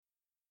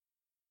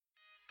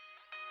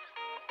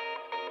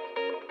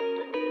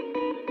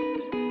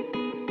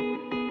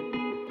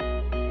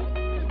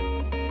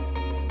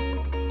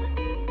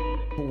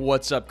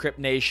What's up, Crypt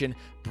Nation?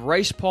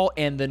 Bryce Paul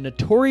and the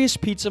Notorious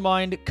Pizza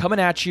Mind coming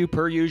at you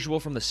per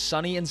usual from the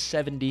sunny and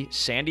 70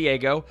 San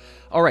Diego.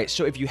 All right,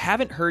 so if you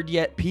haven't heard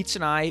yet, Pete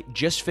and I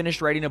just finished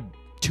writing a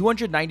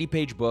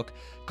 290-page book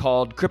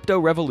called Crypto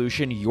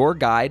Revolution, Your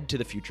Guide to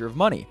the Future of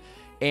Money.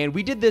 And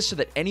we did this so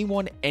that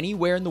anyone,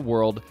 anywhere in the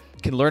world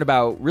can learn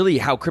about really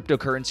how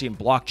cryptocurrency and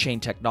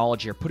blockchain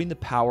technology are putting the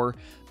power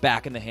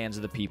back in the hands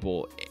of the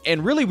people.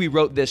 And really, we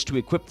wrote this to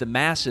equip the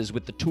masses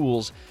with the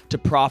tools to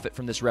profit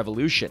from this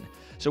revolution.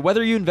 So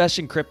whether you invest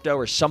in crypto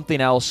or something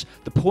else,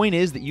 the point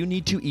is that you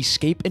need to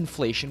escape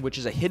inflation, which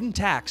is a hidden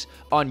tax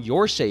on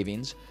your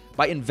savings,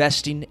 by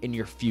investing in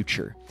your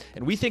future.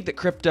 And we think that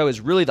crypto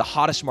is really the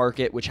hottest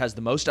market, which has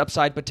the most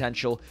upside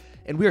potential.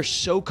 And we are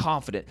so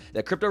confident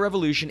that Crypto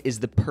Revolution is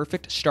the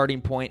perfect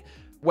starting point,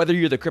 whether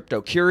you're the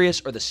crypto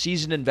curious or the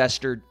seasoned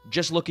investor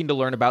just looking to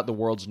learn about the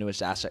world's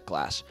newest asset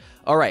class.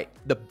 All right,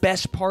 the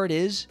best part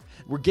is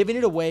we're giving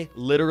it away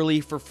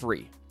literally for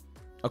free,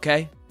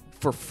 okay?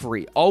 For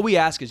free. All we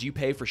ask is you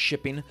pay for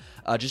shipping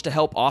just to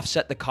help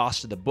offset the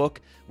cost of the book.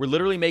 We're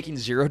literally making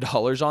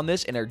 $0 on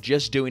this and are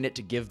just doing it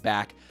to give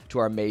back to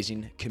our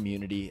amazing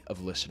community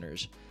of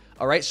listeners.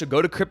 All right, so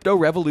go to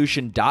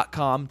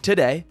cryptorevolution.com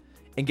today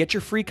and get your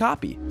free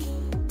copy.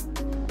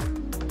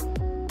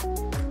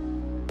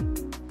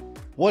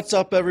 What's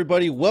up,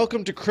 everybody?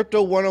 Welcome to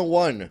Crypto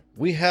 101.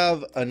 We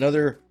have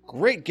another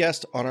great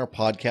guest on our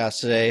podcast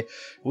today.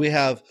 We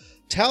have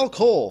Tal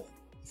Cole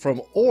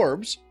from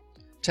Orbs.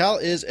 Tal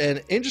is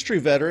an industry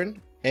veteran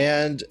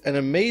and an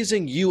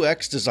amazing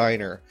UX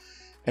designer.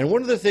 And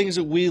one of the things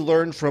that we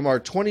learned from our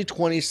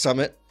 2020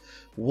 summit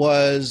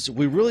was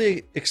we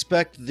really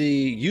expect the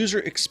user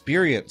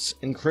experience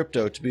in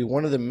crypto to be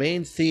one of the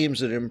main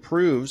themes that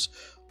improves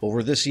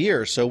over this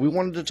year. So we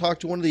wanted to talk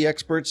to one of the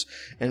experts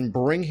and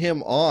bring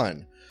him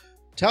on.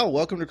 Tal,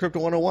 welcome to Crypto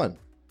 101.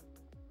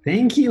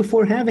 Thank you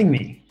for having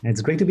me.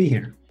 It's great to be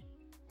here.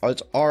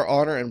 It's our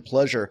honor and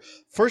pleasure.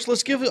 First,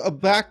 let's give a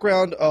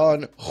background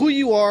on who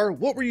you are.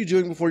 What were you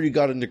doing before you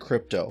got into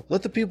crypto?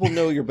 Let the people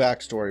know your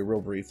backstory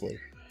real briefly.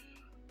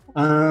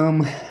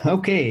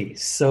 Okay,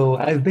 so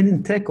I've been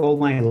in tech all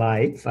my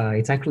life.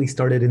 It's actually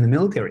started in the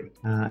military.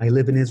 I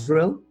live in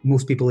Israel.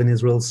 Most people in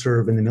Israel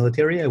serve in the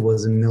military. I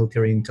was in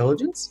military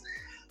intelligence.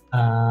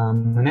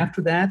 And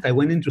after that, I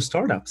went into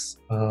startups.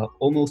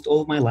 Almost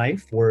all of my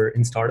life were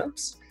in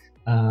startups.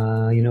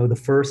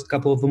 The first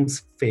couple of them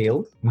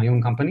failed, my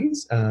own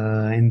companies.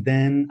 And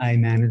then I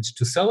managed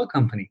to sell a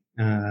company,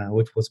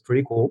 which was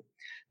pretty cool.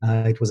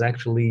 It was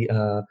actually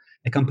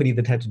a company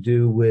that had to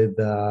do with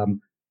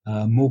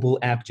mobile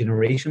app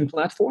generation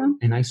platform,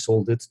 and I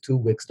sold it to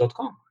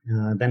Wix.com.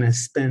 Then I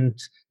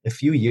spent a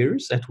few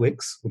years at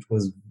Wix, which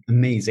was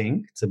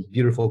amazing. It's a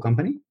beautiful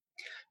company.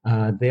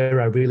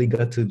 There I really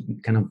got to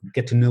kind of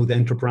get to know the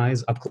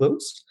enterprise up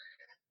close.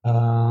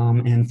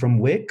 And from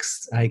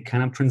Wix, I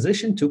kind of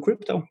transitioned to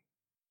crypto.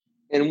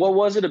 And what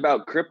was it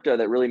about crypto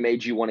that really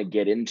made you want to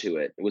get into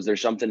it? Was there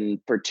something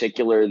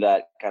particular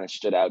that kind of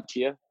stood out to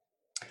you?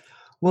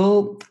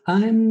 Well,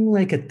 I'm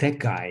like a tech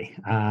guy.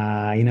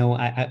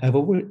 I've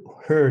always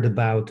heard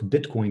about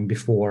Bitcoin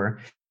before,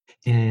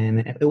 and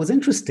it was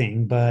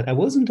interesting, but I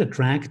wasn't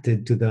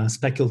attracted to the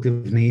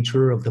speculative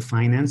nature of the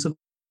finance of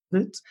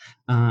it.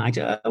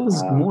 I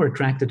was more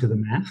attracted to the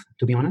math,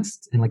 to be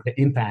honest, and like the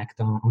impact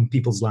on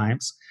people's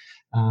lives.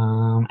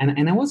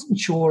 And I wasn't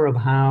sure of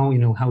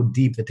how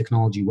deep the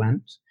technology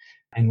went.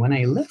 And when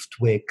I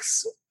left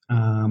Wix,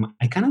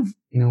 I kind of,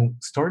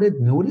 started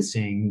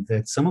noticing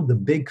that some of the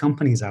big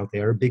companies out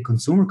there, big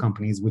consumer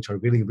companies, which I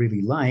really,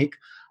 really like,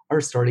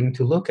 are starting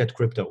to look at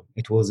crypto.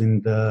 It was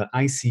in the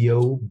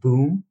ICO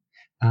boom,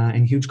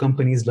 and huge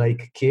companies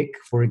like Kik,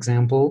 for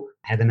example,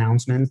 had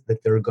announcements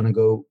that they're going to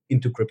go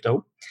into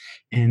crypto.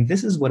 And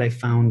this is what I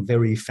found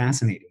very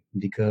fascinating,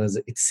 because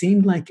it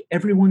seemed like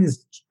everyone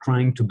is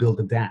trying to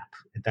build a dApp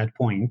at that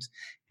point.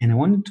 And I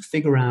wanted to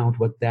figure out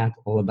what that's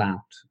all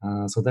about.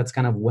 So that's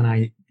kind of when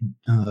I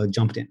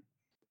jumped in.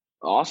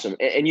 Awesome.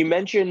 And you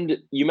mentioned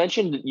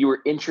you were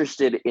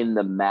interested in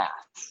the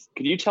math.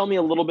 Could you tell me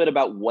a little bit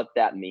about what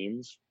that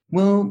means?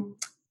 Well,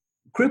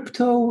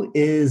 crypto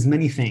is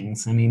many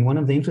things. I mean, one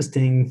of the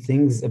interesting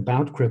things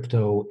about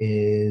crypto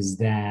is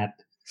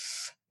that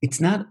it's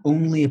not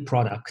only a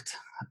product,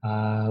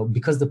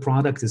 because the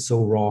product is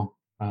so raw,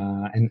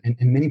 and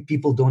many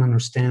people don't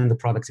understand the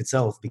product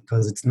itself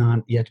because it's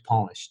not yet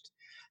polished.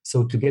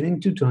 So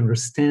to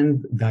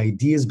understand the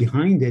ideas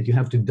behind it, you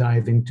have to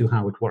dive into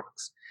how it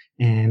works.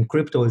 And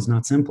crypto is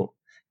not simple.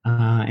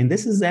 And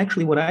this is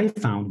actually what I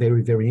found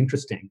very, very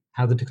interesting,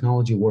 how the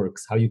technology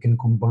works, how you can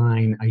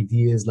combine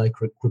ideas like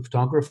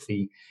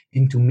cryptography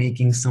into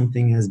making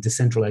something as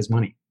decentralized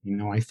money.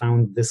 I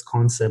found this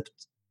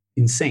concept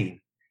insane.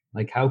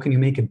 Like, how can you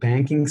make a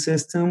banking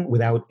system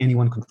without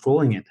anyone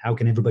controlling it? How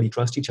can everybody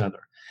trust each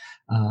other?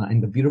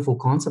 And the beautiful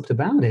concept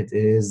about it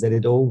is that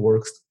it all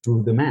works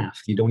through the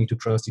math. You don't need to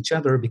trust each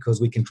other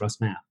because we can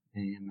trust math.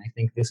 And I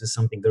think this is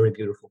something very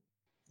beautiful.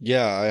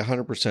 Yeah, I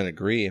 100%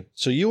 agree.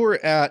 So you were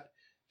at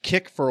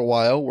Kik for a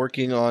while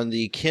working on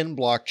the Kin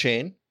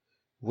blockchain,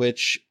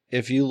 which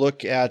if you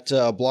look at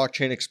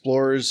Blockchain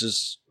Explorers,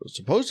 is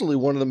supposedly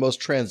one of the most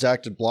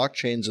transacted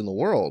blockchains in the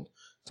world.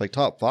 It's like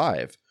top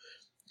 5.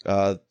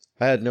 I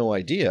had no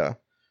idea.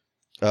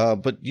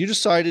 But you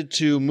decided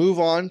to move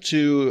on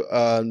to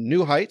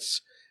new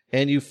heights,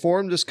 and you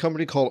formed this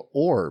company called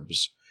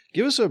Orbs.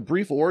 Give us a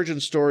brief origin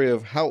story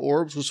of how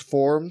Orbs was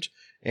formed,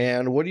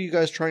 and what are you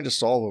guys trying to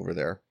solve over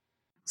there?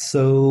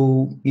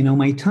 So,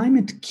 my time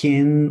at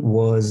Kin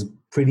was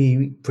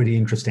pretty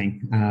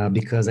interesting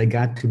because I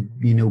got to,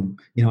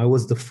 I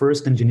was the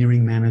first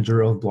engineering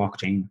manager of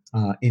blockchain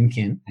in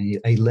Kin.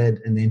 I led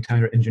an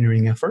entire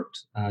engineering effort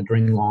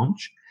during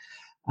launch.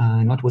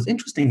 And what was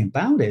interesting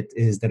about it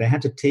is that I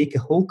had to take a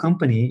whole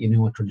company,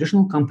 a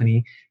traditional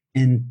company,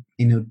 and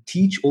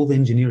teach all the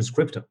engineers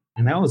crypto.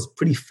 And that was a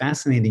pretty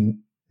fascinating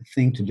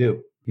thing to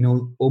do.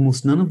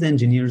 Almost none of the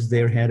engineers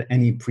there had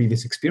any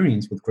previous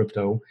experience with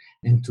crypto.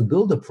 And to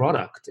build a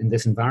product in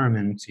this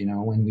environment,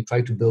 when we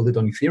tried to build it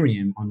on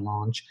Ethereum on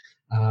launch,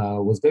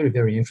 was very,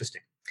 very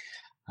interesting.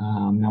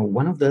 Now,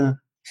 one of the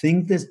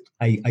things that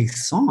I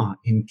saw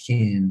in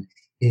Kin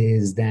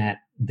is that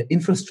the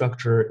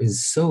infrastructure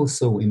is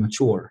so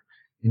immature.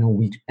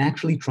 We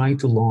actually tried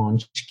to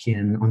launch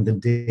Kin on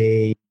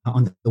the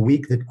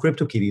week that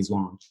CryptoKitties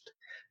launched.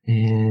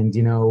 And,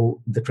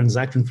 the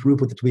transaction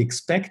throughput that we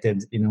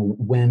expected,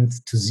 went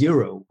to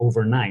 0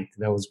 overnight.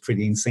 That was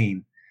pretty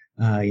insane.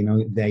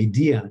 The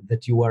idea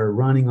that you are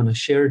running on a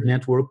shared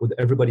network with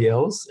everybody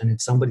else, and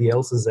if somebody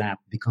else's app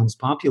becomes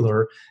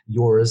popular,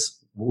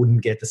 yours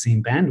wouldn't get the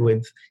same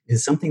bandwidth,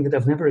 is something that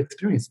I've never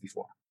experienced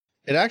before.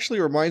 It actually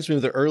reminds me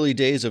of the early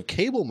days of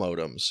cable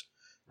modems.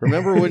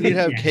 Remember when you'd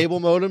have cable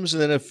modems,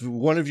 and then if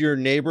one of your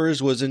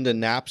neighbors was into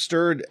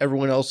Napster,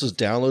 everyone else's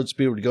download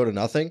speed would go to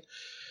nothing?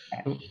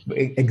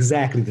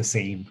 Exactly the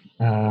same.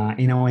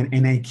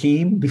 And I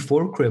came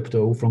before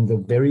crypto from the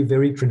very,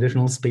 very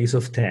traditional space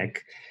of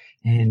tech.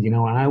 And,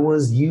 I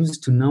was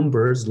used to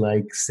numbers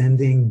like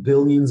sending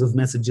billions of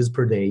messages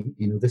per day.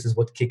 This is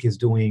what Kik is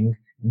doing,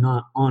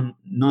 not on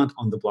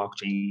the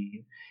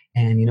blockchain.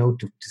 And,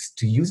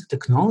 to use a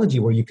technology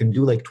where you can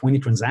do like 20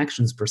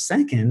 transactions per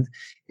second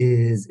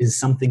is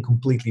something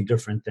completely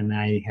different than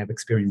I have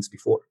experienced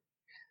before.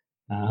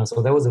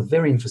 So that was a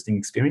very interesting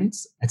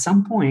experience. At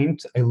some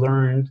point, I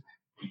learned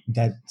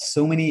that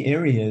so many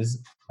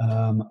areas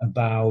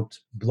about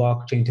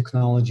blockchain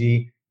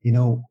technology,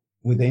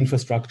 with the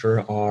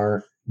infrastructure,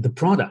 are the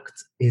product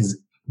is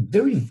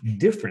very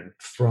different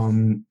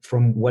from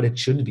what it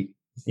should be.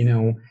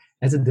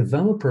 As a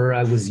developer,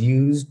 I was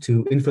used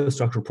to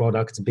infrastructure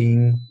products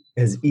being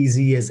as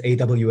easy as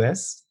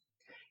AWS.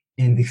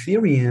 And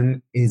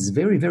Ethereum is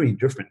very, very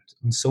different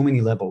on so many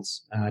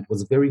levels. It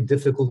was very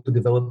difficult to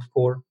develop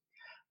for.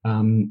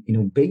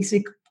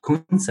 Basic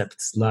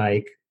concepts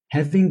like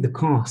having the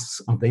costs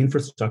of the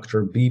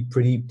infrastructure be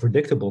pretty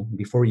predictable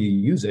before you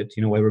use it.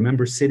 I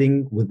remember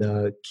sitting with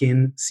a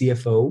Kin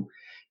CFO,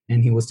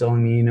 and he was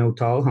telling me,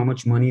 Tal, how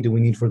much money do we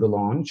need for the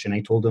launch? And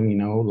I told him,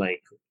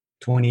 like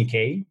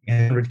 20K,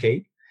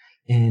 100K.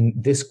 And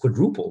this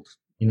quadrupled,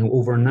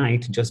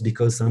 overnight, just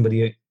because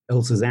somebody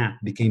else's app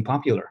became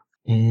popular.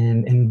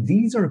 And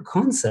these are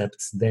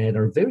concepts that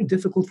are very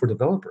difficult for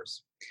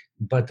developers,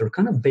 but they're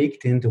kind of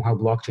baked into how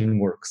blockchain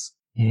works.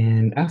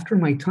 And after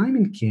my time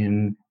in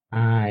Kin,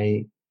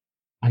 I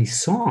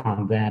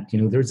saw that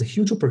there's a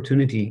huge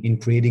opportunity in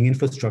creating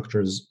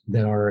infrastructures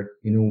that are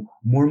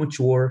more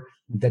mature,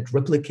 that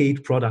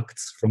replicate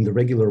products from the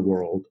regular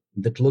world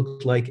that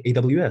look like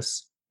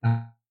AWS,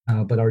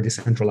 but are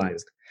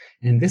decentralized.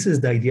 And this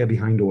is the idea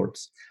behind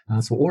Orbs.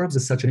 So Orbs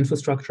is such an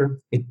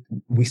infrastructure.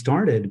 We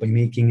started by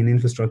making an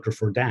infrastructure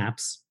for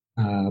dApps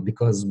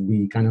because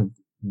we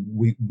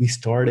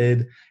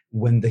started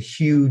when the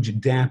huge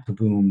dApp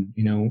boom,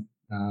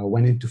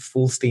 went into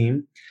full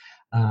steam.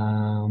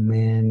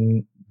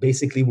 And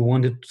basically we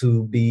wanted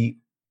to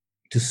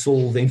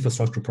solve the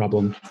infrastructure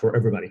problem for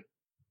everybody.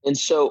 And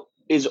so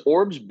is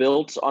Orbs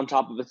built on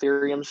top of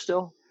Ethereum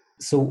still?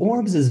 So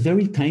Orbs is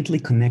very tightly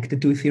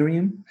connected to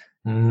Ethereum.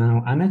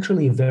 I'm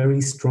actually a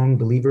very strong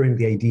believer in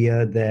the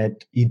idea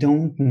that you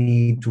don't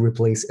need to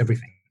replace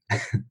everything.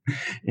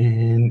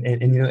 and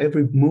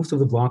most of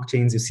the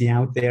blockchains you see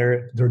out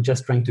there, they're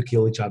just trying to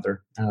kill each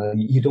other.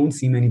 You don't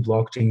see many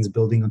blockchains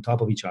building on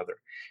top of each other.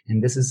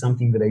 And this is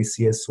something that I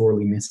see as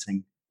sorely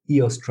missing.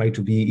 EOS tried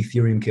to be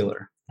Ethereum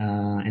killer,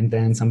 and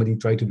then somebody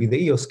tried to be the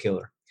EOS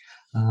killer.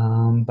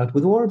 But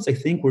with Orbs, I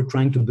think we're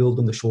trying to build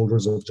on the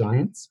shoulders of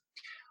giants.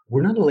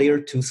 We're not a layer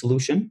 2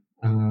 solution.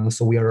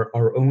 So we are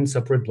our own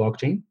separate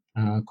blockchain,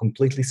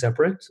 completely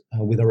separate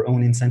with our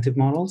own incentive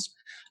models,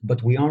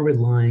 but we are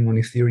relying on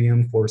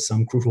Ethereum for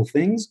some crucial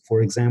things.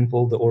 For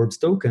example, the Orbs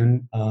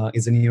token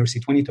is an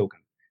ERC20 token.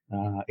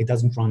 It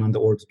doesn't run on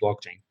the Orbs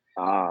blockchain,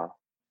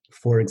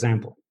 for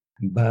example.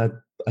 But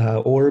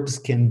Orbs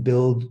can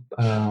build,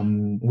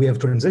 we have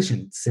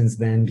transitioned since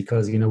then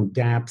because,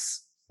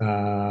 dApps,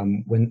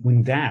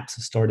 when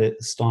dApps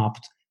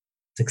stopped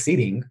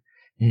succeeding,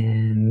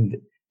 and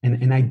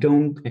I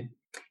don't...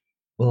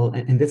 Well,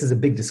 and this is a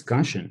big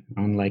discussion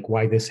on like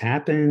why this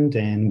happened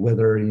and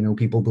whether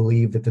people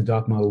believe that the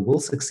DApp model will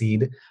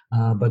succeed.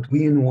 But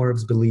we in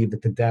Orbs believe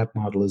that the DApp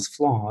model is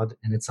flawed,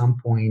 and at some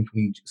point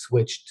we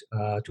switched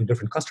to a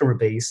different customer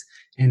base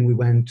and we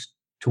went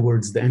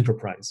towards the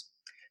enterprise.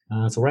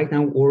 So right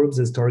now, Orbs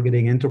is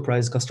targeting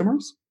enterprise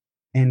customers,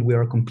 and we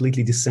are a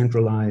completely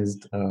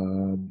decentralized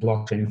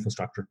blockchain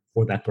infrastructure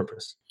for that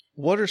purpose.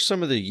 What are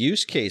some of the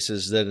use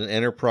cases that an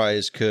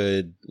enterprise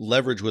could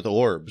leverage with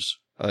Orbs?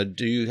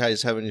 Do you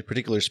guys have any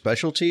particular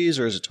specialties,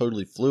 or is it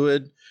totally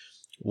fluid?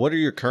 What are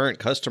your current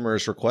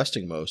customers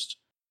requesting most?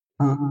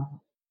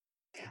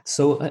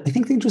 So I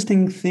think the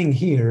interesting thing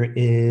here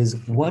is,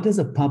 what does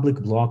a public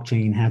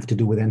blockchain have to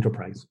do with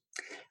enterprise?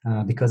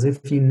 Because if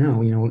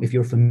if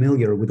you're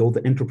familiar with all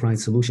the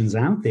enterprise solutions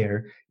out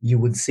there, you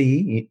would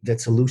see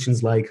that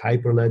solutions like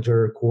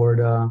Hyperledger,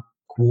 Corda,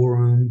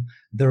 Quorum,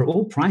 they're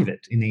all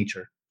private in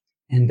nature.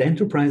 And the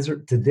enterprise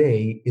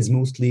today is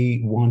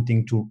mostly want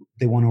to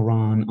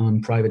run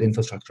on private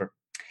infrastructure.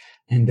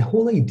 And the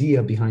whole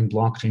idea behind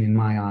blockchain, in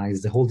my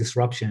eyes, the whole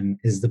disruption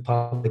is the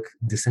public,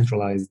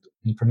 decentralized,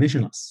 and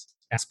permissionless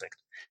aspect.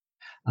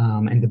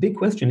 And the big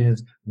question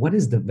is, what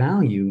is the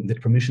value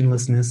that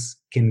permissionlessness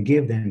can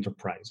give the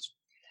enterprise?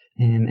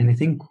 And I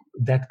think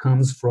that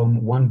comes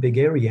from one big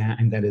area,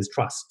 and that is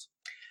trust.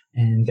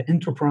 And the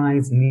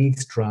enterprise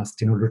needs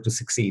trust in order to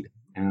succeed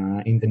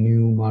in the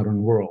new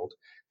modern world.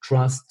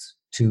 Trust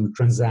to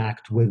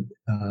transact with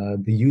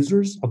the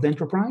users of the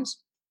enterprise,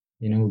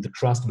 the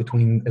trust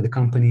between the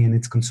company and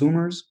its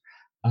consumers,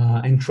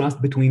 and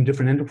trust between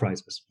different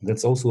enterprises.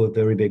 That's also a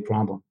very big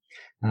problem.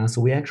 So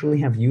we actually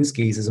have use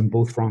cases on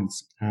both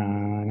fronts.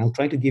 And I'll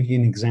try to give you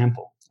an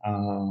example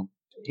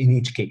in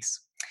each case.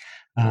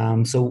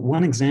 So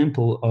one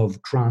example of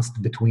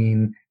trust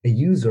between a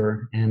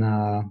user and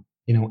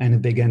a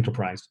big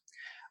enterprise.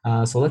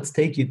 So let's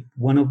take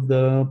one of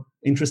the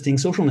interesting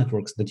social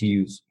networks that you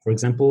use. For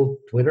example,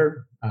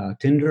 Twitter,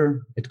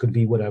 Tinder, it could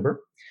be whatever.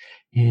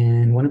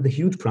 And one of the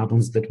huge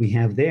problems that we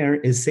have there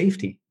is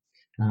safety.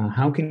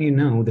 How can you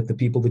know that the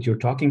people that you're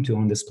talking to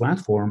on this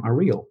platform are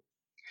real?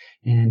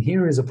 And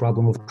here is a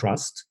problem of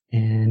trust,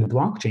 and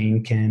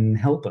blockchain can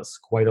help us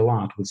quite a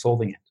lot with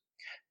solving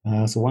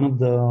it. So one of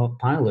the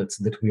pilots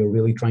that we are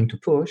really trying to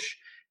push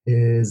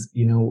is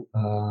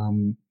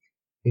an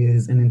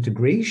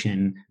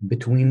integration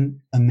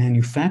between a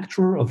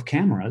manufacturer of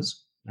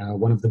cameras,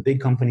 one of the big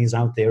companies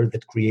out there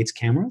that creates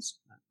cameras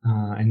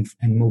and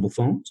mobile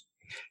phones,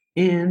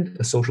 and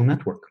a social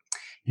network.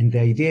 And the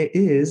idea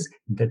is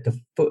that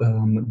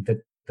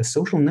the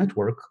social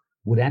network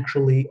would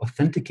actually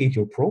authenticate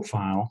your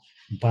profile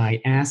by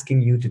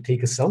asking you to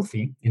take a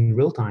selfie in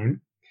real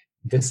time.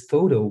 This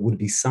photo would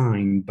be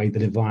signed by the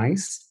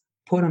device,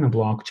 put on a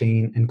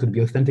blockchain, and could be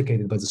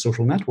authenticated by the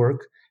social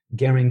network,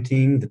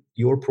 guaranteeing that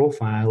your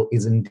profile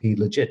is indeed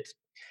legit.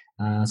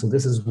 So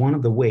this is one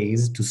of the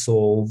ways to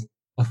solve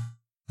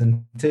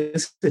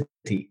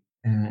authenticity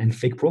and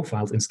fake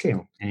profiles in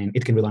scale. And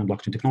it can rely on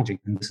blockchain technology,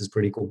 and this is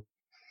pretty cool.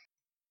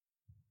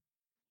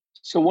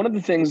 So one of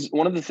the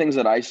things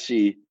that I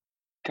see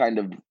kind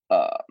of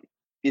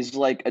is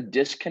like a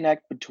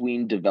disconnect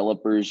between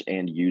developers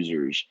and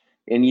users.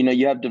 And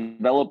you have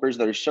developers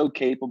that are so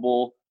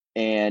capable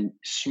and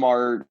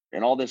smart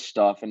and all this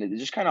stuff, and it's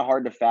just kind of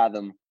hard to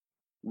fathom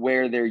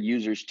where their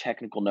users'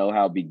 technical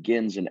know-how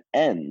begins and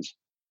ends.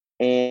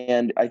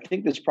 And I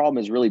think this problem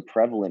is really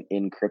prevalent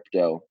in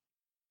crypto.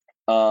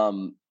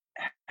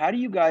 How do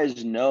you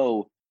guys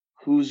know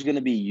who's going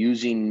to be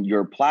using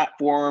your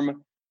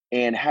platform,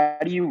 and how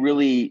do you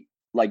really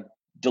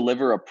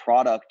deliver a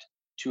product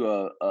to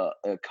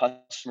a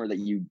customer that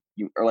you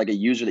or like a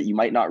user that you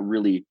might not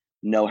really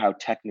know how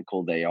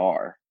technical they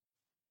are?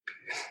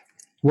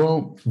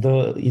 Well,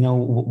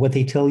 what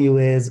they tell you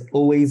is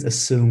always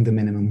assume the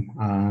minimum,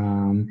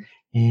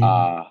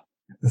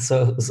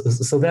 so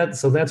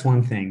that's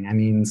one thing. I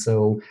mean,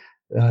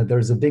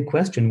 there's a big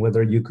question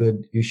whether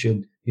you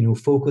should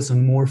focus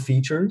on more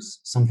features,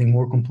 something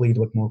more complete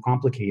but more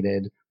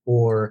complicated,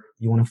 or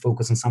you want to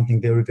focus on something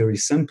very, very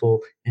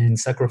simple and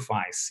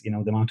sacrifice the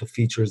amount of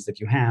features that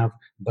you have,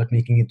 but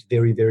making it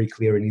very, very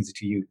clear and easy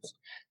to use.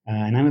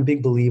 And I'm a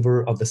big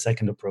believer of the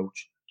second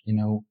approach.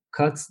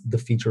 Cut the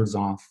features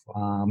off,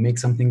 make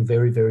something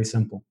very, very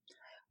simple.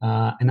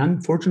 And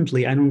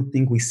unfortunately, I don't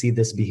think we see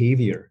this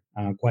behavior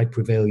quite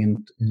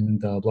prevalent in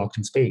the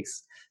blockchain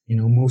space.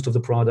 Most of the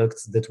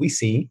products that we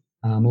see,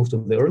 most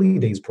of the early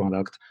days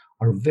product,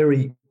 are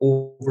very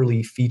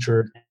overly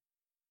featured and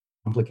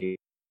complicated.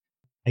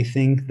 I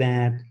think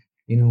that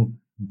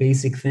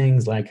basic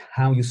things like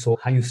how you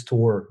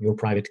store your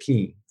private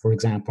key, for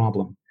example,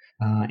 problem.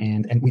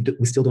 And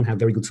we still don't have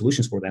very good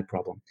solutions for that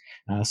problem.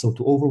 So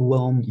to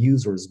overwhelm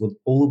users with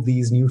all of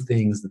these new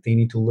things that they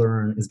need to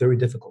learn is very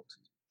difficult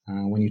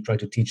when you try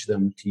to teach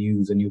them to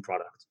use a new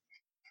product.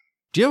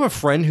 Do you have a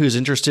friend who's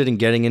interested in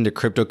getting into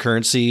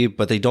cryptocurrency,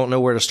 but they don't know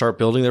where to start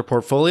building their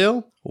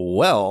portfolio?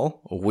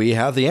 Well, we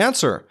have the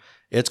answer.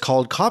 It's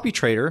called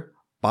CopyTrader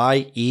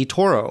by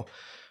eToro.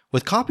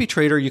 With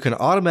CopyTrader, you can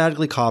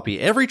automatically copy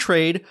every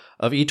trade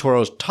of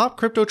eToro's top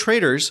crypto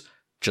traders,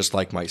 just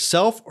like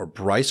myself or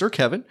Bryce or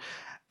Kevin,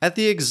 at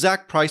the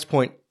exact price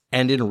point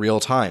and in real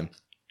time.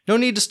 No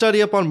need to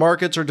study up on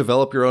markets or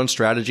develop your own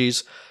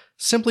strategies.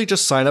 Simply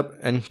just sign up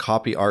and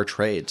copy our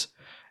trades.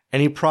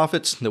 Any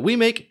profits that we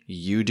make,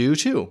 you do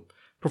too.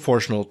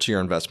 Proportional to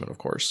your investment, of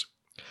course.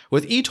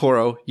 With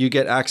eToro, you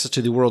get access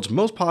to the world's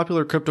most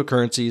popular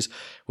cryptocurrencies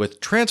with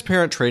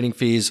transparent trading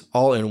fees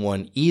all in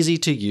one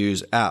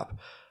easy-to-use app.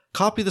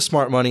 Copy the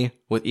smart money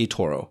with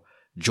eToro.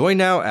 Join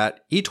now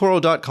at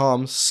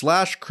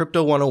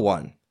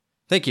etoro.com/crypto101.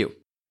 Thank you.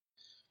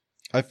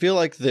 I feel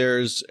like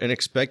there's an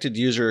expected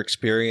user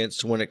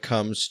experience when it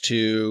comes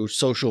to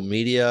social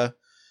media.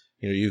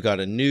 You've got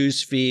a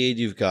news feed,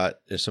 you've got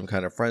some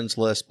kind of friends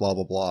list, blah,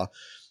 blah, blah.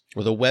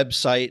 With a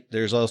website,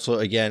 there's also,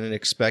 again, an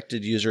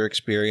expected user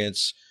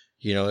experience.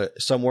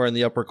 Somewhere in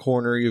the upper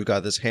corner, you've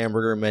got this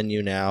hamburger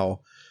menu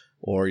now,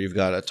 or you've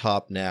got a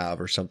top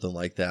nav or something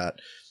like that.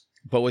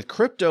 But with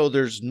crypto,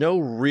 there's no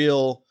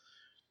real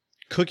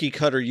cookie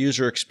cutter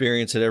user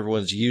experience that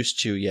everyone's used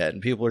to yet.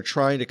 And people are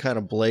trying to kind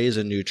of blaze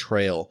a new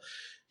trail.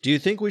 Do you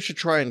think we should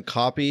try and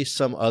copy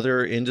some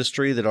other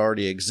industry that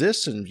already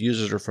exists and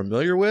users are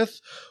familiar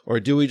with? Or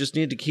do we just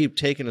need to keep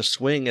taking a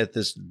swing at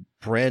this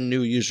brand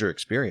new user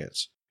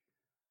experience?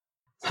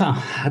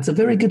 That's a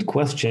very good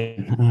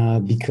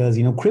question because,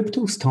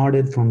 crypto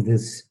started from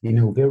this,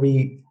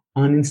 very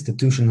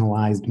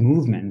uninstitutionalized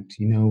movement.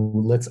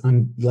 Let's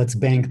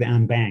bank the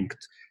unbanked.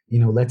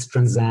 Let's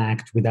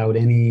transact without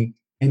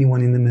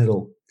anyone in the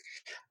middle.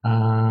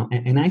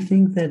 And I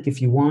think that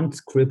if you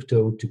want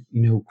crypto to,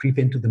 creep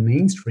into the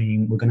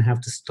mainstream, we're going to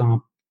have to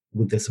stop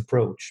with this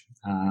approach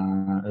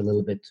a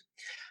little bit.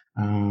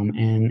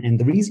 And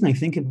the reason I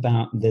think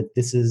about that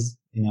this is,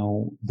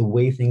 the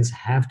way things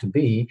have to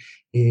be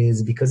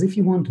is because if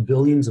you want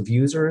billions of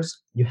users,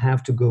 you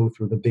have to go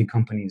through the big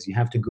companies. You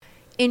have to go.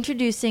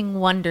 Introducing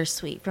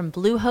Wondersuite from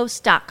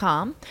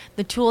Bluehost.com,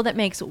 the tool that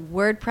makes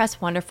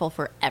WordPress wonderful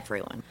for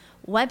everyone.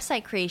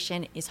 Website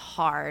creation is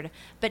hard,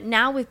 but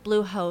now with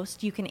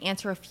Bluehost, you can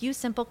answer a few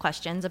simple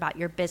questions about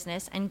your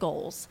business and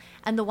goals,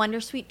 and the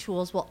Wondersuite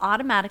tools will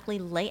automatically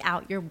lay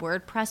out your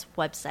WordPress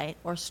website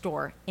or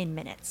store in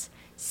minutes.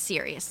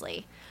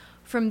 Seriously.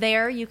 From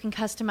there, you can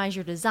customize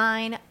your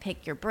design,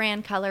 pick your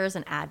brand colors,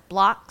 and add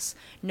blocks.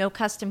 No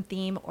custom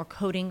theme or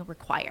coding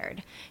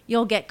required.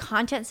 You'll get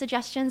content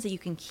suggestions that you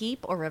can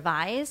keep or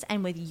revise,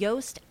 and with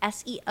Yoast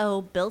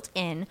SEO built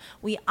in,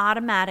 we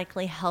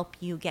automatically help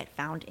you get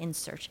found in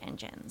search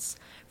engines.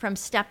 From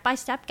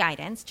step-by-step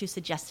guidance to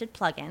suggested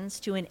plugins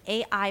to an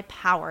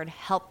AI-powered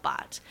help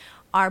bot,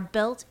 our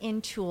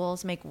built-in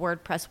tools make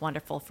WordPress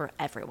wonderful for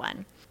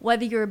everyone.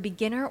 Whether you're a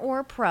beginner or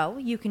a pro,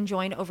 you can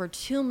join over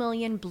 2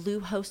 million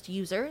Bluehost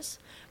users.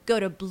 Go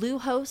to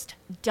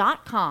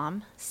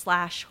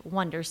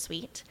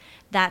bluehost.com/wondersuite.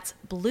 That's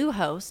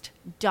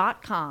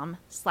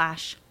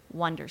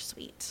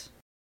bluehost.com/wondersuite.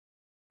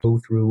 Go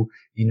through,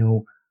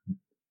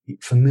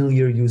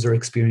 familiar user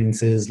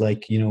experiences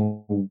like,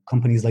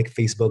 companies like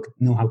Facebook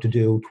know how to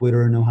do,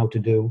 Twitter know how to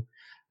do.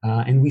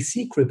 And we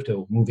see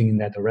crypto moving in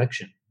that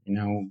direction.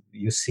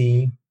 You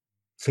see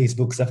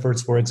Facebook's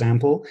efforts, for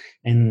example,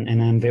 and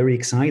I'm very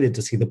excited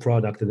to see the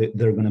product that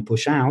they're going to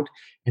push out.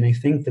 And I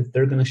think that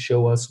they're going to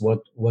show us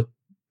what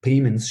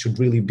payments should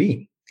really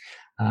be.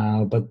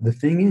 But the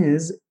thing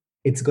is,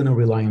 it's going to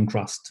rely on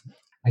trust.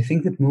 I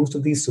think that most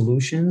of these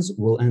solutions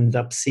we'll end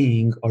up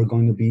seeing are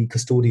going to be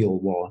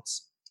custodial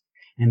wallets.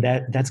 And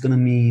that's going to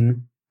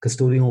mean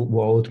custodial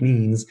wallet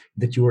means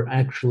that you are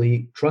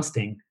actually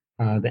trusting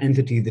the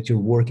entity that you're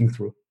working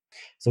through.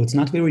 So it's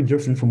not very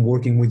different from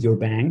working with your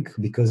bank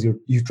because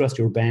you trust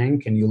your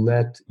bank and you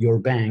let your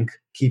bank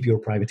keep your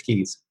private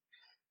keys.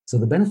 So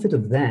the benefit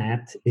of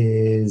that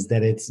is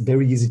that it's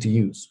very easy to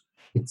use.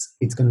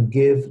 It's going to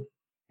give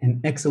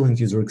an excellent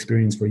user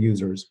experience for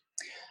users.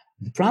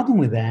 The problem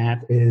with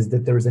that is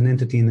that there's an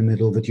entity in the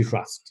middle that you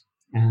trust.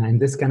 And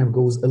this kind of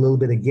goes a little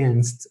bit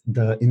against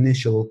the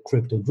initial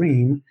crypto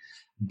dream.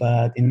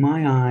 But in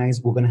my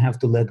eyes, we're going to have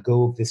to let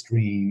go of this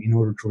dream in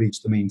order to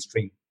reach the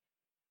mainstream.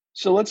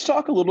 So let's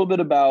talk a little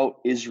bit about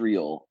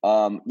Israel.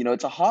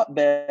 It's a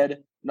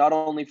hotbed not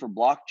only for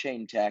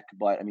blockchain tech,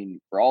 but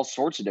for all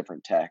sorts of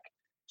different tech.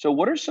 So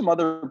what are some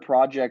other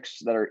projects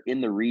that are in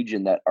the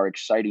region that are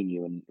exciting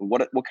you, and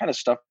what kind of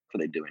stuff are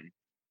they doing?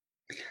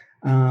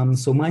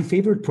 So my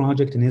favorite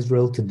project in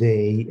Israel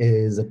today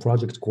is a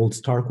project called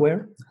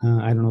Starkware.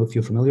 I don't know if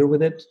you're familiar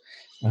with it.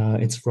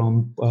 It's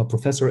from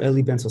Professor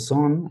Eli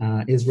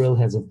Ben-Sasson. Israel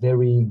has a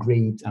very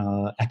great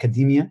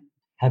academia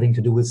having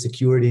to do with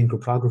security and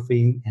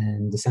cryptography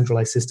and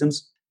decentralized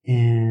systems.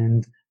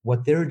 And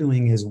what they're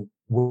doing is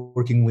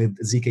working with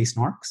ZK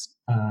Starks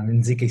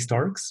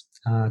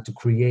to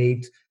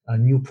create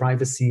new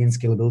privacy and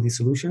scalability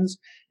solutions.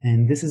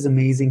 And this is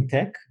amazing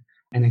tech.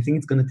 And I think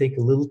it's going to take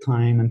a little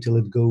time until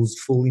it goes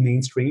fully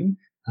mainstream.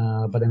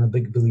 But I'm a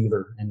big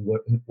believer in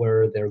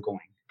where they're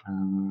going.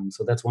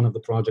 So that's one of the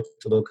projects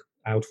to look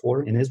out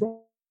for in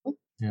Israel.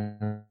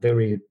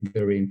 Very,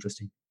 very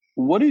interesting.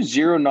 What do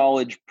zero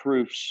knowledge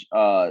proofs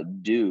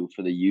do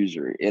for the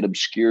user? It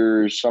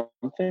obscures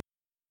something.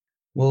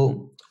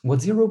 Well,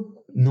 what zero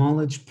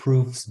knowledge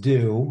proofs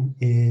do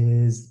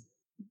is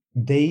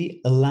they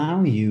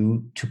allow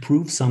you to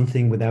prove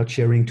something without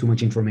sharing too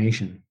much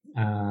information.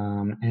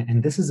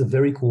 And this is a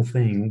very cool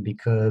thing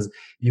because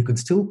you could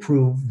still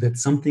prove that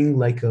something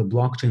like a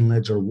blockchain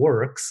ledger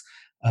works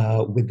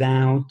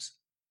without,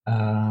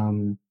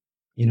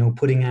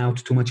 putting out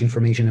too much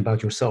information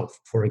about yourself,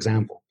 for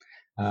example.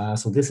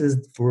 So this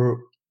is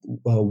for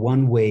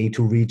one way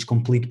to reach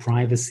complete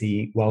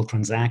privacy while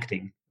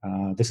transacting.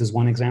 This is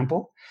one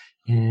example.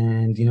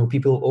 And,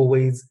 people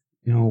always,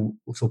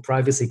 so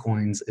privacy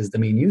coins is the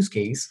main use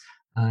case.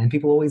 And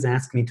people always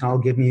ask me, Tal,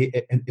 give me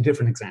a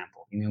different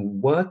example.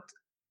 What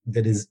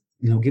that is,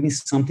 give me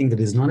something that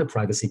is not a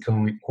privacy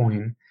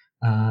coin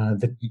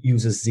that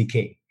uses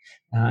ZK.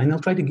 And I'll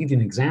try to give you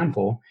an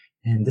example.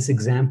 And this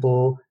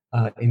example,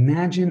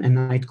 imagine a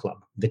nightclub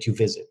that you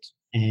visit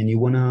and you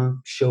want to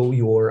show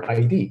your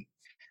ID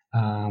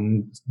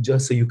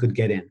just so you could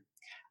get in.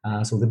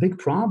 So the big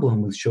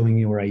problem with showing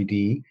your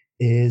ID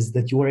is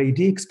that your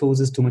ID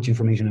exposes too much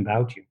information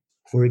about you.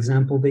 For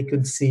example, they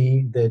could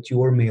see that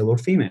you are male or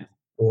female,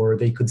 or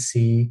they could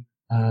see,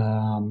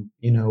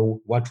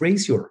 what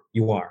race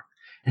you are.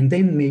 And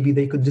then maybe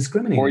they could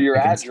discriminate. Or your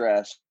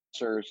address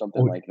or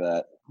something like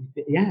that.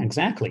 Yeah,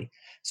 exactly.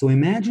 So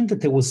imagine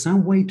that there was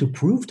some way to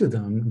prove to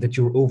them that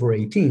you're over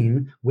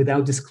 18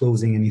 without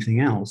disclosing anything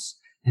else.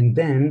 And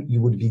then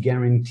you would be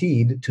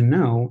guaranteed to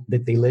know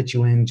that they let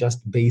you in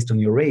just based on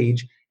your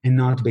age and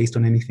not based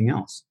on anything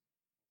else.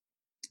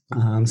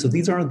 So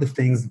these are the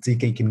things that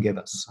ZK can give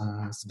us.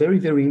 It's very,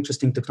 very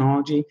interesting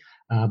technology,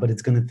 but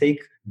it's going to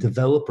take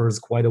developers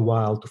quite a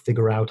while to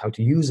figure out how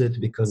to use it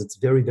because it's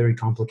very, very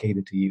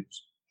complicated to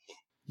use.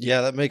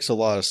 Yeah, that makes a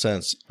lot of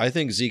sense. I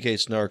think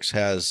ZK Snarks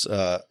has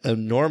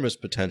enormous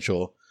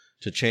potential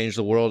to change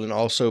the world and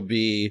also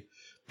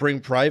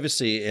bring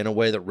privacy in a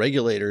way that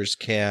regulators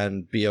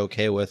can be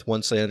okay with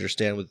once they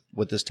understand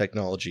what this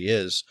technology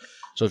is.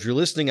 So if you're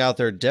listening out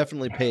there,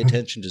 definitely pay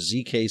attention to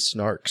ZK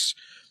Snarks.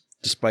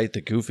 Despite the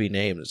goofy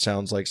name, it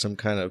sounds like some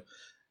kind of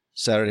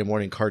Saturday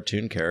morning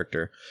cartoon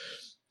character.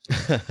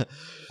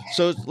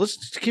 So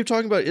let's keep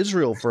talking about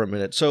Israel for a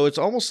minute. So it's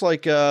almost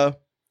like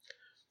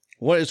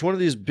it's one of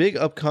these big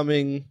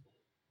upcoming,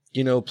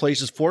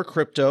 places for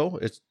crypto.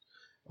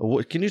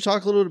 Can you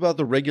talk a little bit about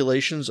the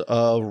regulations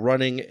of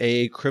running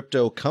a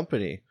crypto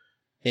company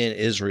in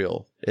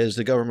Israel? Is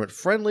the government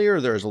friendly,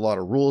 or there's a lot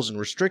of rules and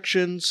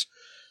restrictions?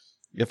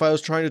 If I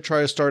was trying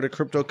to start a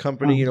crypto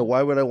company,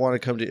 why would I want to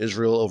come to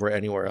Israel over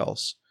anywhere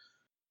else?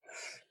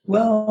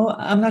 Well,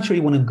 I'm not sure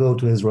you want to go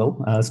to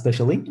Israel,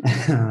 especially.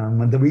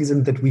 The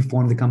reason that we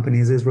formed the company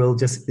is Israel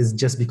is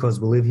just because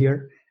we live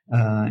here.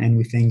 And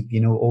we think,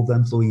 all the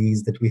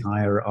employees that we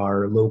hire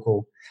are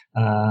local.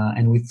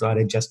 And we thought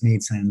it just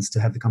made sense to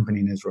have the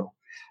company in Israel.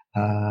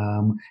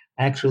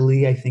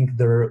 Actually, I think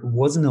there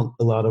wasn't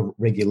a lot of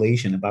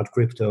regulation about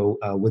crypto,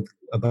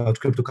 about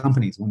crypto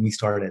companies when we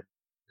started.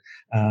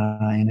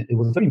 And it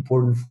was very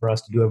important for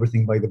us to do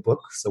everything by the book.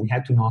 So we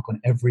had to knock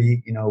on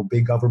every,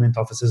 big government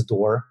office's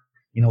door,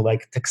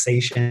 like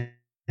taxation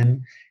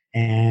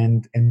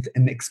and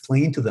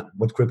explain to them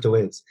what crypto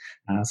is.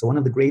 So one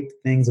of the great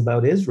things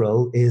about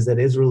Israel is that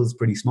Israel is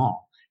pretty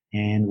small.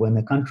 And when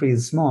the country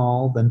is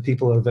small, then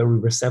people are very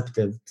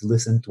receptive to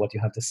listen to what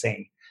you have to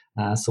say.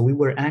 So we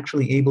were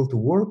actually able to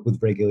work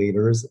with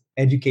regulators,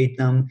 educate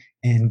them,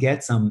 and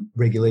get some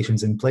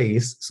regulations in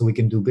place so we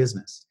can do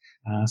business.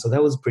 So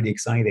that was pretty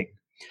exciting.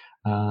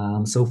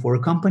 So for a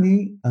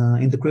company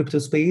in the crypto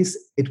space,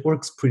 it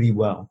works pretty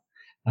well.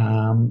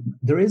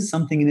 There is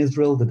something in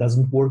Israel that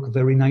doesn't work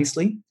very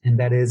nicely, and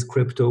that is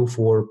crypto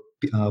for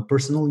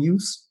personal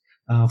use.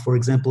 For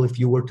example, if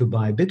you were to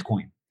buy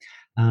Bitcoin,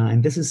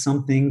 and this is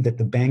something that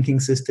the banking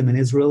system in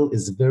Israel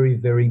is very,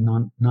 very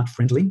not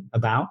friendly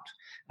about.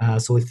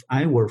 So if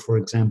I were, for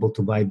example,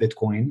 to buy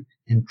Bitcoin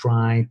and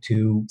try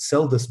to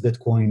sell this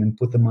Bitcoin and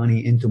put the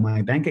money into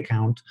my bank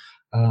account,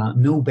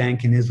 no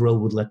bank in Israel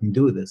would let me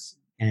do this.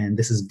 And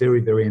this is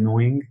very, very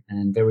annoying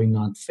and very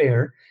not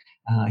fair.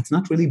 It's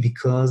not really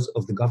because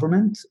of the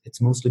government. It's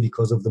mostly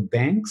because of the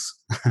banks.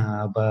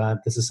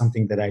 But this is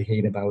something that I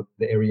hate about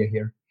the area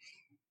here.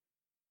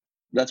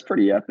 That's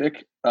pretty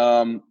epic.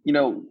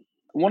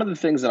 One of the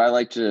things that I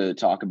like to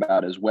talk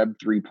about is Web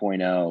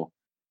 3.0.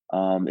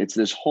 It's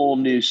this whole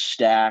new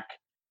stack.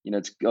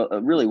 It's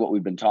really what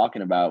we've been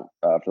talking about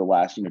for the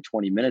last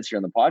 20 minutes here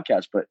on the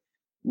podcast. But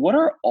what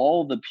are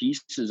all the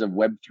pieces of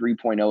Web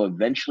 3.0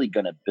 eventually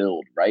going to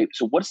build, right?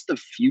 So what's the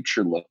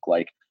future look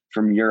like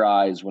from your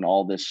eyes when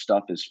all this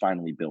stuff is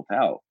finally built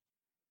out?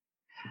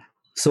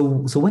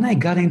 So when I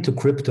got into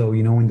crypto,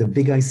 in the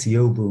big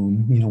ICO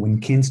boom,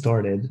 when Kin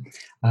started,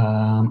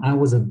 I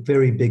was a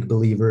very big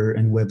believer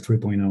in Web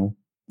 3.0.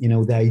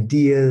 The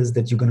ideas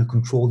that you're going to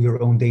control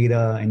your own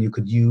data and you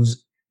could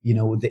use,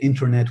 the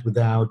internet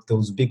without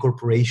those big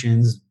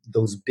corporations,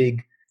 those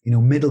big,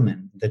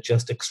 middlemen that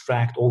just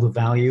extract all the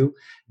value.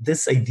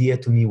 This idea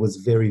to me was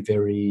very,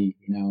 very,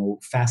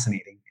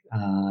 fascinating.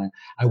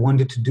 I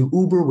wanted to do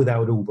Uber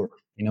without Uber.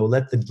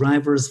 Let the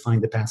drivers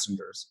find the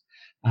passengers.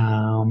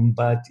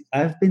 But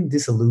I've been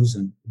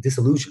disillusioned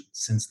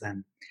since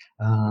then.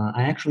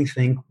 I actually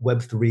think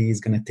Web3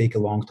 is going to take a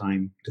long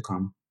time to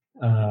come.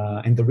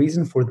 And the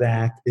reason for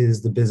that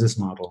is the business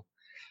model.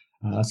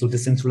 So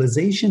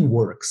decentralization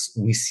works.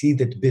 We see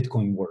that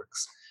Bitcoin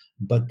works.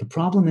 But the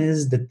problem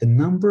is that the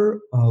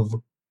number of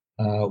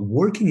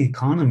working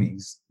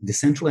economies,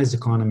 decentralized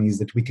economies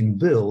that we can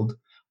build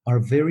are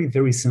very,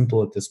 very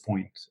simple at this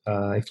point.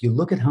 If you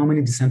look at how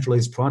many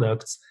decentralized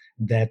products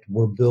that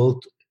were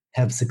built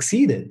have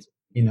succeeded,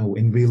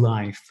 in real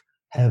life,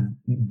 have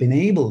been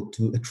able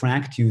to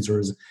attract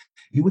users,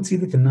 you would see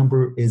that the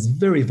number is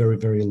very, very,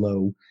 very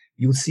low.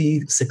 You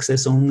see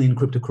success only in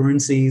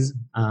cryptocurrencies,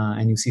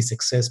 and you see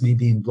success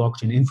maybe in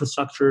blockchain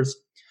infrastructures,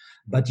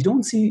 but you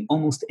don't see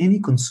almost any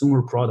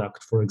consumer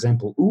product, for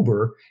example,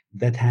 Uber,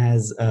 that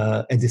has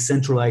a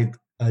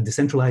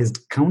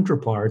decentralized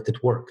counterpart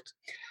that worked.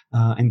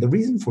 And the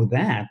reason for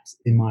that,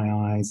 in my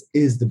eyes,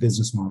 is the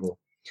business model.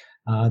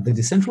 The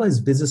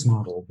decentralized business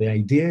model, the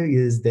idea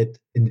is that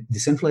a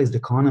decentralized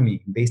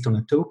economy based on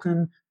a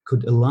token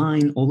could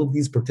align all of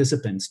these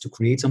participants to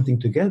create something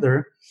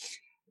together.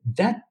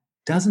 That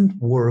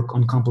doesn't work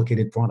on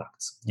complicated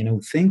products.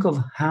 Think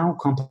of how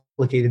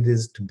complicated it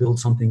is to build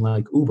something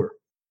like Uber.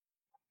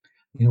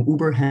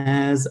 Uber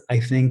has, I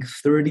think,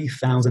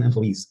 30,000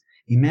 employees.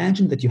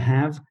 Imagine that you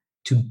have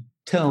to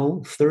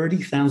tell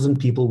 30,000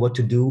 people what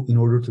to do in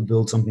order to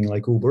build something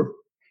like Uber.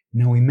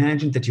 Now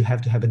imagine that you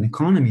have to have an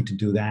economy to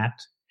do that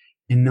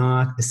and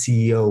not a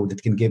CEO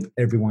that can give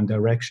everyone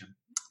direction.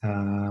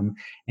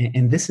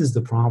 And this is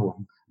the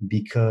problem,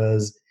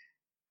 because,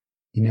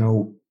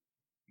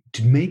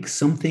 to make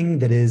something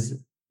that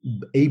is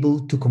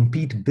able to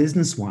compete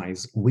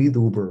business-wise with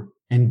Uber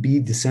and be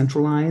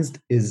decentralized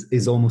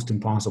is almost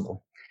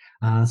impossible.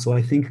 So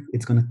I think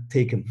it's going to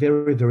take a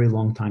very, very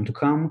long time to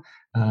come.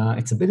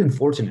 It's a bit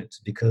unfortunate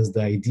because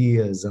the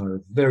ideas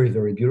are very,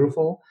 very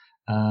beautiful.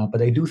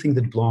 But I do think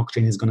that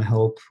blockchain is going to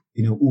help,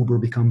 Uber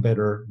become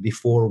better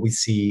before we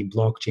see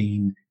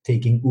blockchain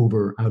taking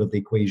Uber out of the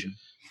equation.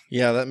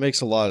 Yeah, that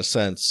makes a lot of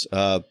sense.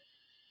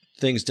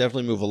 Things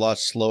definitely move a lot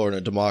slower in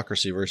a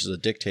democracy versus a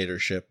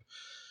dictatorship.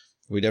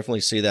 We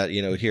definitely see that,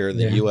 here in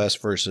the U.S.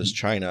 versus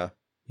China.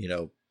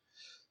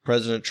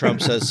 President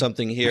Trump says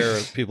something here,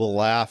 people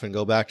laugh and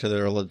go back to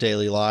their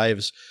daily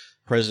lives.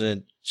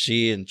 President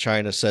Xi in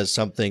China says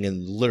something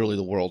and literally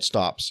the world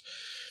stops.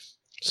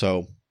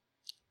 So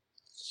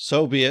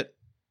be it.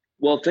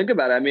 Well, think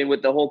about it. I mean,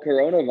 with the whole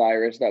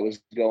coronavirus that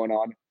was going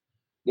on,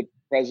 the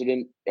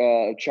president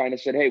of China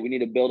said, hey, we need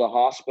to build a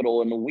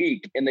hospital in a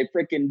week. And they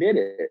freaking did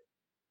it.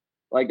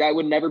 Like, that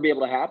would never be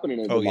able to happen in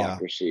a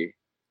democracy.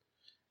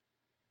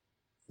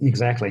 Yeah.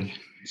 Exactly.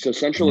 So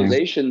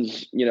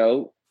centralizations,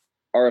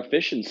 are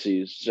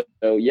efficiencies.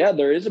 So yeah,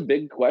 there is a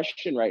big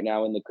question right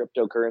now in the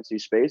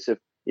cryptocurrency space if,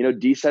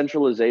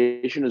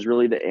 decentralization is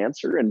really the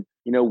answer. And,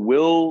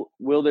 will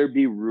there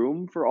be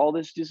room for all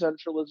this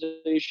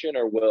decentralization,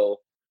 or will,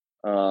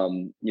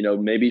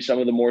 maybe some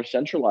of the more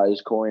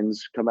centralized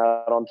coins come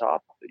out on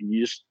top?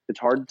 It's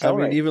hard to tell.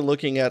 I mean, even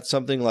looking at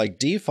something like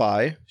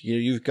DeFi,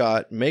 you've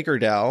got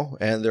MakerDAO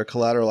and their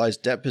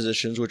collateralized debt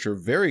positions, which are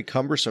very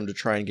cumbersome to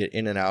try and get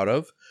in and out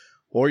of.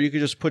 Or you could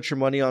just put your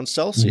money on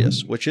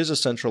Celsius, which is a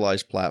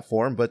centralized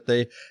platform, but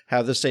they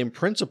have the same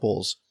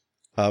principles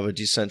of a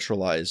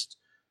decentralized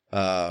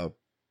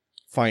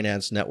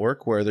finance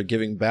network where they're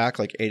giving back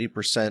like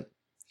 80%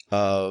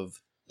 of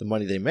the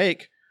money they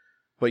make,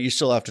 but you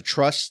still have to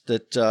trust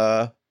that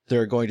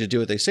they're going to do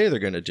what they say they're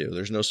going to do.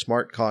 There's no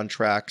smart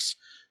contracts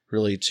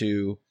really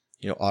to,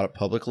 audit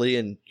publicly,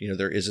 and,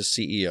 there is a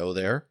CEO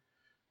there.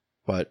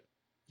 But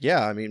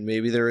yeah, I mean,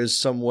 maybe there is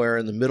somewhere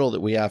in the middle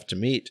that we have to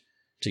meet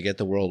to get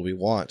the world we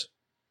want.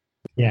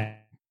 Yeah.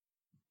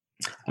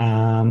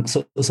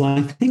 So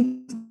I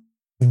think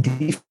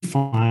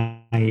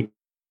DeFi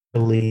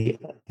really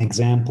an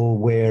example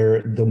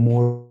where the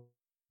more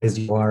as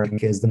you are,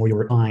 because the more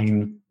you're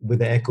relying with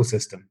the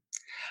ecosystem.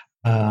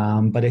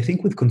 But I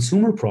think with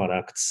consumer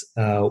products,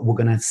 we're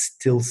going to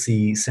still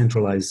see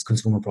centralized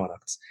consumer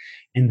products.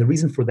 And the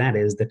reason for that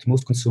is that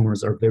most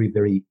consumers are very,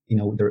 very,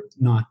 they're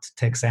not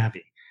tech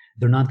savvy.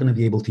 They're not going to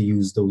be able to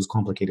use those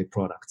complicated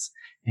products.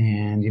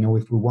 And,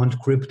 if we want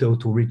crypto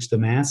to reach the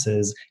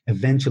masses,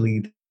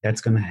 eventually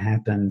that's going to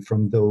happen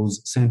from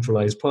those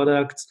centralized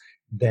products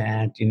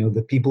that,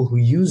 the people who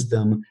use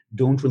them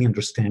don't really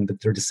understand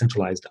that they're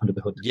decentralized under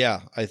the hood.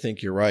 Yeah, I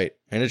think you're right.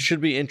 And it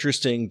should be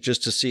interesting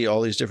just to see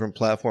all these different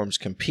platforms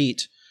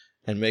compete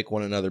and make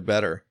one another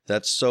better.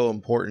 That's so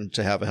important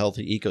to have a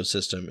healthy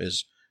ecosystem,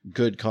 is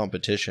good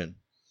competition.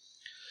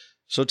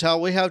 So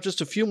Tal, we have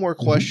just a few more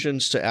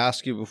questions to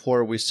ask you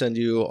before we send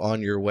you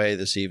on your way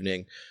this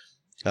evening.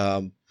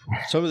 Some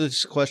of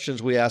these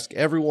questions we ask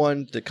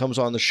everyone that comes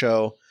on the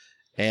show,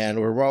 and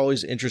we're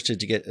always interested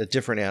to get a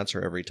different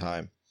answer every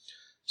time.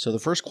 So the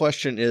first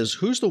question is,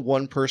 who's the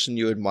one person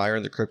you admire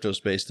in the crypto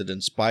space that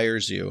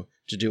inspires you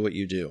to do what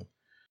you do?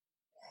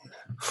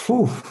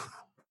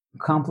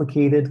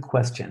 Complicated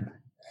question.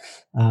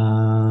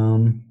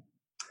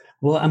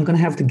 Well, I'm going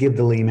to have to give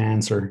the lame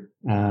answer,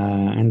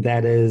 and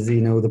that is,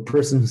 the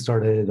person who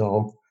started it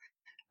all.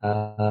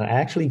 I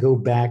actually go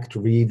back to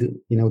read,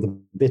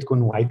 the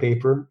Bitcoin white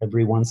paper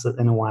every once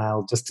in a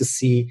while just to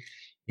see,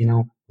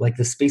 like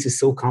the space is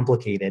so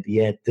complicated,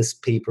 yet this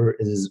paper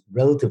is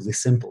relatively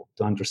simple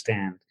to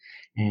understand.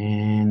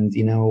 And,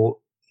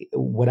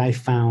 what I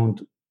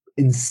found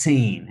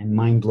insane and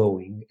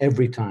mind-blowing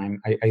every time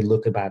I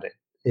look about it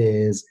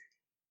is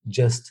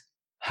just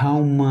how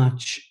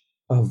much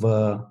of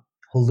a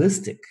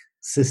holistic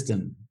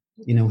system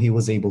he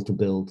was able to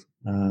build,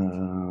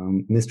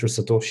 Mr.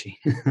 Satoshi.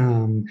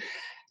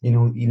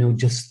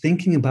 Just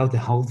thinking about the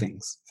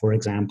halvings, for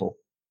example.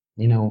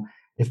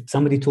 If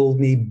somebody told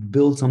me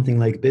build something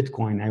like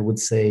Bitcoin, I would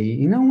say,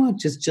 what,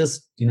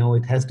 just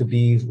it has to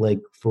be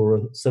like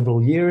for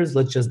several years.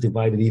 Let's just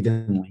divide it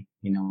evenly.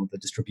 The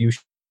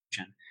distribution.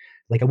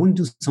 Like I wouldn't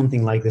do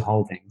something like the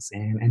halvings,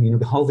 and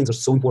the halvings are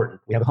so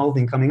important. We have a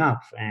halving coming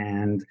up,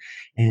 and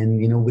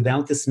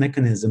without this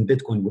mechanism,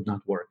 Bitcoin would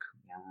not work.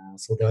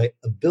 So the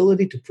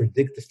ability to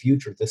predict the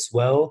future this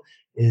well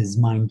is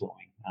mind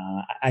blowing.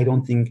 I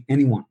don't think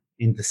anyone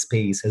in the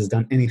space has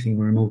done anything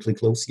remotely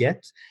close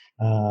yet,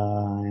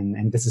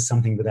 and this is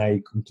something that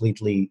I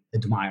completely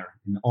admire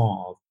and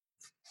awe of.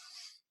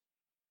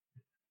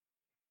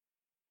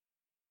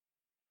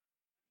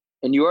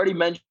 And you already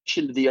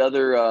mentioned the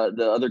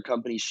other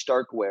company,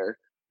 Starkware,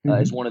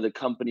 as one of the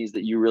companies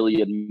that you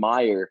really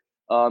admire.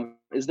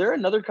 Is there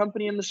another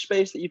company in the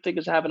space that you think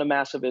is having a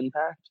massive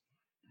impact?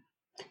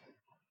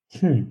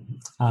 So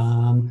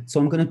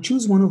I'm going to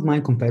choose one of my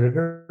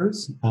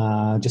competitors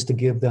just to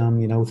give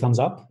them, thumbs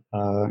up.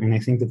 And I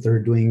think that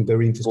they're doing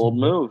very interesting. Bold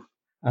move.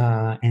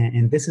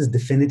 And this is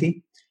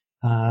Dfinity.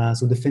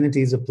 So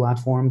Dfinity is a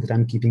platform that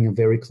I'm keeping a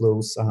very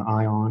close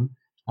eye on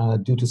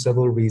due to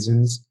several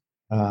reasons.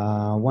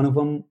 One of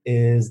them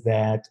is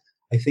that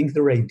I think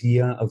their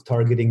idea of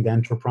targeting the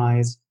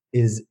enterprise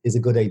is a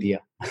good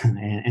idea.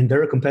 And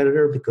they're a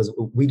competitor because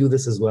we do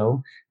this as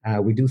well.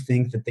 We do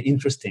think that the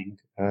interesting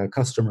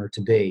customer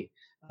today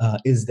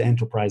is the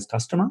enterprise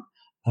customer.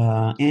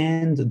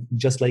 And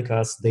just like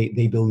us,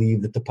 they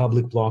believe that the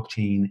public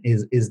blockchain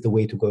is the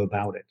way to go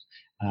about it.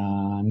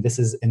 This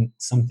is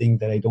something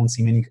that I don't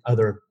see many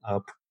other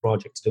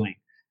projects doing.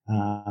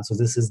 So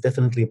this is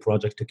definitely a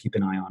project to keep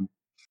an eye on.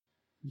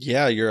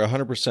 Yeah, you're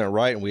 100%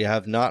 right. And we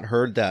have not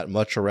heard that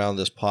much around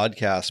this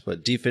podcast,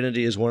 but Dfinity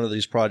is one of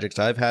these projects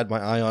I've had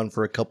my eye on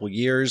for a couple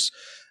years,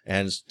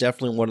 and it's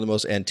definitely one of the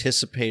most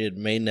anticipated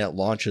mainnet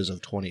launches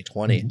of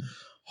 2020. Mm-hmm.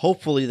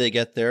 Hopefully they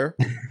get there.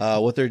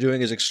 What they're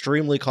doing is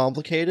extremely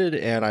complicated,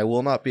 and I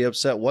will not be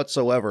upset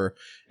whatsoever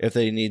if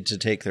they need to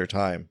take their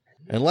time.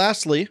 And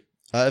lastly,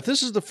 if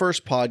this is the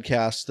first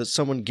podcast that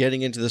someone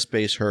getting into the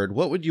space heard,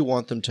 what would you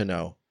want them to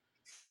know?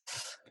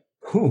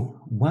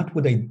 What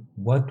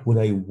would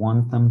I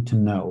want them to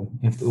know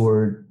if they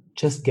were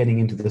just getting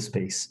into the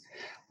space?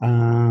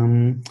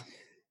 Well,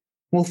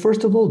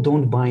 first of all,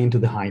 don't buy into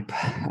the hype.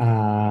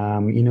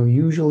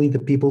 Usually the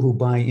people who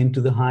buy into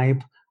the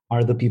hype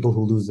are the people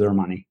who lose their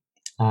money.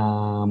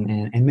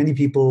 And many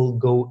people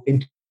go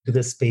into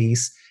the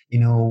space,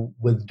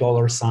 with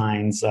dollar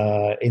signs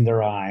in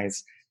their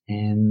eyes.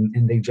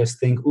 And they just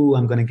think,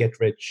 I'm going to get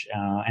rich,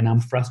 and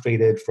I'm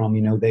frustrated from,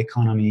 the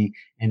economy.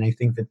 And I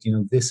think that,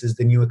 this is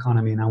the new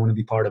economy and I want to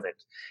be part of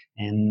it.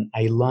 And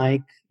I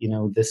like,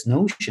 this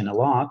notion a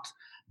lot,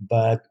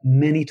 but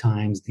many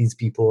times these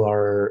people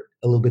are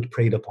a little bit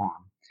preyed upon.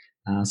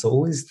 So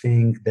always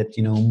think that,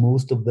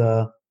 most of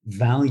the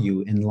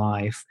value in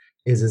life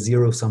is a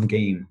zero-sum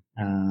game.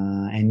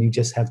 And you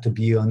just have to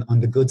be on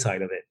the good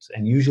side of it.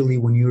 And usually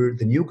when you're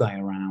the new guy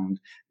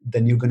around,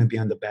 then you're going to be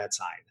on the bad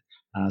side.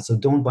 So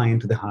don't buy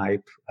into the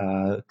hype.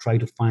 Try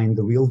to find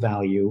the real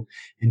value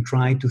and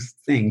try to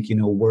think,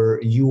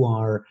 where you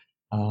are,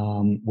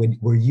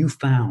 where you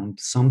found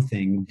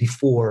something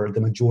before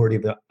the majority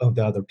of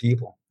the other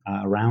people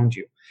around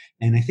you.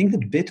 And I think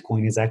that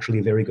Bitcoin is actually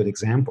a very good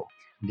example,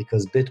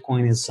 because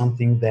Bitcoin is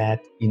something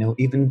that,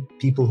 even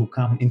people who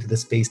come into the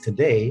space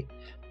today,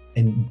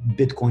 and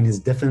Bitcoin is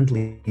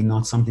definitely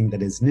not something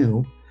that is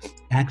new.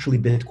 Actually,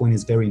 Bitcoin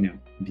is very new,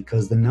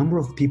 because the number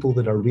of people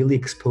that are really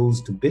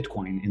exposed to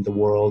Bitcoin in the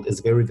world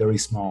is very, very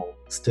small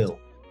still.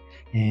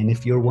 And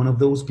if you're one of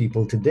those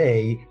people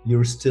today,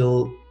 you're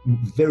still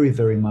very,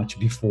 very much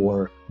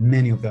before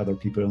many of the other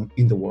people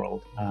in the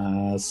world.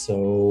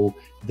 So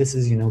this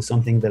is,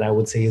 something that I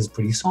would say is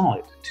pretty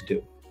solid to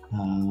do.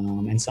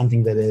 And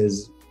something that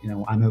is,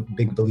 I'm a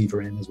big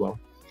believer in as well.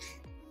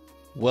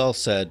 Well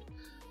said.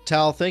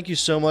 Tal, thank you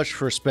so much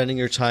for spending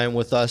your time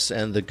with us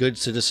and the good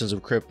citizens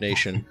of Crypt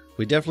Nation.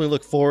 We definitely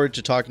look forward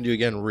to talking to you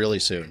again really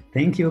soon.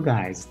 Thank you,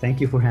 guys. Thank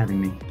you for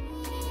having me.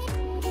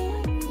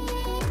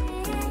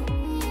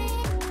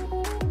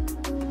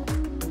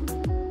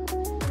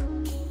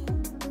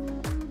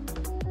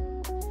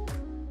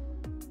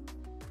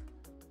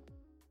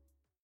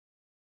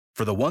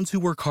 For the ones who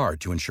work hard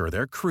to ensure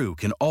their crew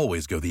can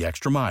always go the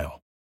extra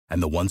mile,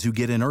 and the ones who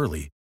get in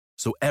early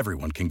so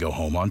everyone can go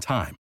home on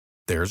time,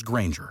 there's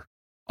Grainger,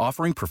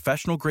 offering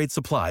professional-grade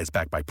supplies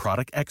backed by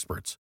product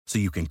experts so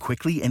you can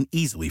quickly and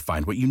easily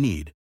find what you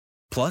need.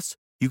 Plus,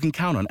 you can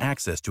count on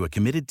access to a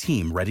committed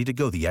team ready to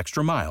go the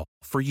extra mile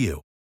for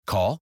you.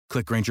 Call,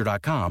 click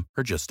Grainger.com,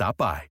 or just stop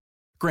by.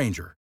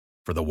 Grainger,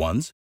 for the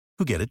ones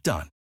who get it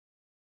done.